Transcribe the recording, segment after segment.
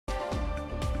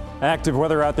Active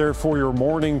weather out there for your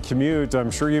morning commute. I'm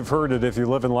sure you've heard it if you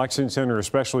live in Lexington or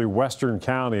especially western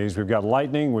counties. We've got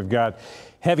lightning, we've got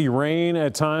heavy rain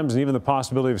at times, and even the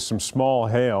possibility of some small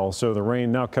hail. So the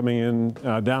rain now coming in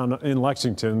down in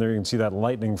Lexington. There you can see that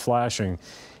lightning flashing.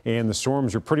 And the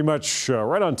storms are pretty much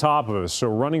right on top of us. So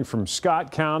running from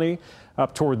Scott County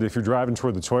up toward, if you're driving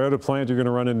toward the Toyota plant, you're going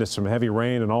to run into some heavy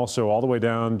rain, and also all the way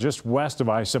down just west of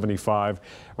I-75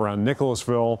 around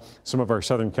Nicholasville, some of our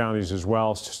southern counties as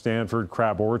well, Stanford,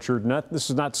 Crab Orchard. This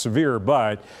is not severe,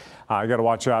 but you got to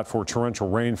watch out for torrential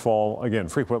rainfall. Again,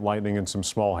 frequent lightning and some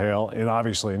small hail, and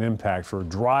obviously an impact for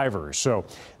drivers. So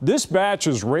this batch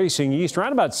is racing east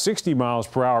around about 60 miles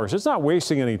per hour. So it's not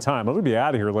wasting any time. It'll be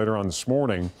out of here later on this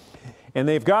morning. And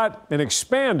they've got an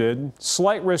expanded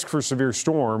slight risk for severe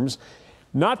storms,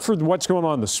 not for what's going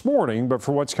on this morning, but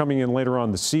for what's coming in later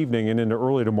on this evening and into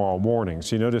early tomorrow morning.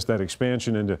 So you notice that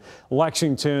expansion into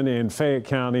Lexington and Fayette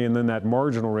County, and then that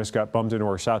marginal risk got bumped into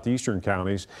our southeastern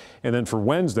counties. And then for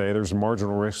Wednesday, there's a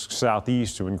marginal risk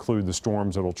southeast to include the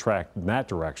storms that will track in that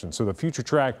direction. So the future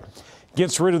track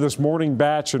gets rid of this morning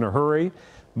batch in a hurry.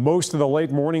 Most of the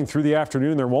late morning through the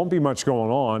afternoon, there won't be much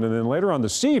going on. And then later on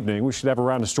this evening, we should have a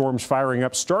round of storms firing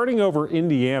up, starting over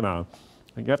Indiana.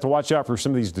 You have to watch out for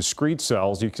some of these discrete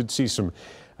cells. You could see some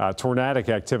tornadic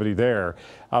activity there.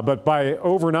 But by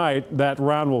overnight, that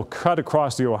round will cut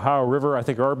across the Ohio River. I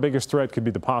think our biggest threat could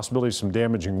be the possibility of some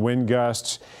damaging wind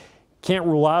gusts. Can't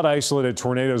rule out isolated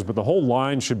tornadoes, but the whole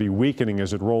line should be weakening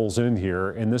as it rolls in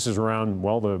here. And this is around,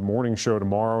 well, the morning show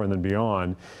tomorrow and then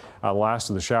beyond. Last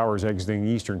of the showers exiting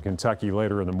eastern Kentucky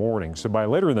later in the morning. So by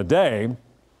later in the day,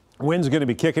 wind's going to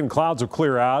be kicking, clouds will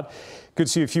clear out. Could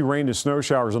see a few rain to snow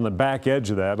showers on the back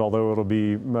edge of that, although it'll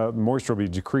be moisture will be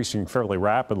decreasing fairly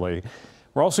rapidly.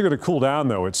 We're also going to cool down,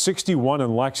 though. It's 61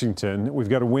 in Lexington. We've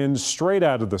got a wind straight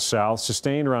out of the south,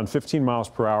 sustained around 15 miles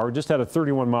per hour. Just had a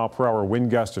 31 mile per hour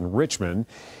wind gust in Richmond.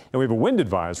 And we have a wind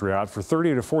advisory out for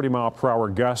 30 to 40 mile per hour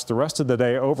gusts the rest of the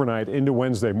day overnight into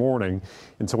Wednesday morning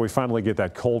until we finally get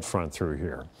that cold front through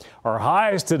here. Our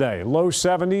highs today, low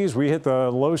 70s. We hit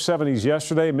the low 70s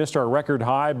yesterday, missed our record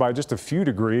high by just a few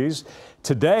degrees.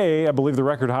 Today, I believe the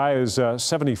record high is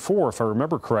 74, if I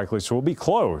remember correctly, so we'll be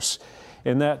close.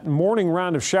 And that morning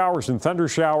round of showers and thunder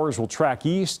showers will track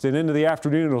east, and into the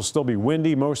afternoon it'll still be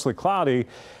windy, mostly cloudy,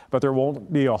 but there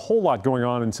won't be a whole lot going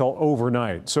on until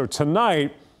overnight. So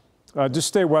tonight, just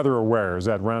stay weather aware as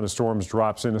that round of storms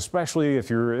drops in, especially if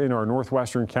you're in our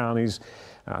northwestern counties,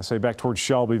 say back towards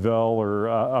Shelbyville or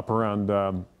up around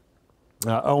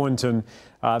Owenton.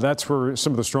 That's where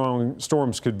some of the strong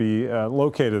storms could be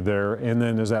located there. And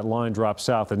then as that line drops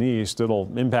south and east,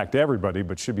 it'll impact everybody,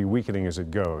 but should be weakening as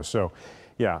it goes. So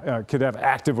yeah, could have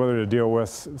active weather to deal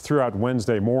with throughout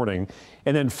Wednesday morning.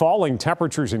 And then falling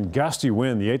temperatures and gusty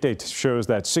wind. The 8-day shows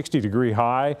that 60-degree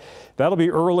high. That'll be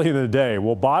early in the day.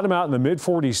 We'll bottom out in the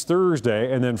mid-40s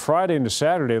Thursday, and then Friday into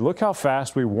Saturday, look how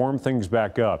fast we warm things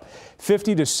back up.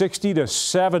 50 to 60 to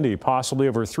 70, possibly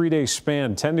over a 3-day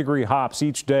span, 10-degree hops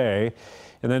each day.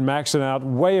 And then maxing out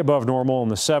way above normal in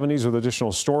the 70s with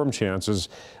additional storm chances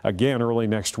again early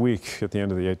next week at the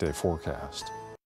end of the 8-day forecast.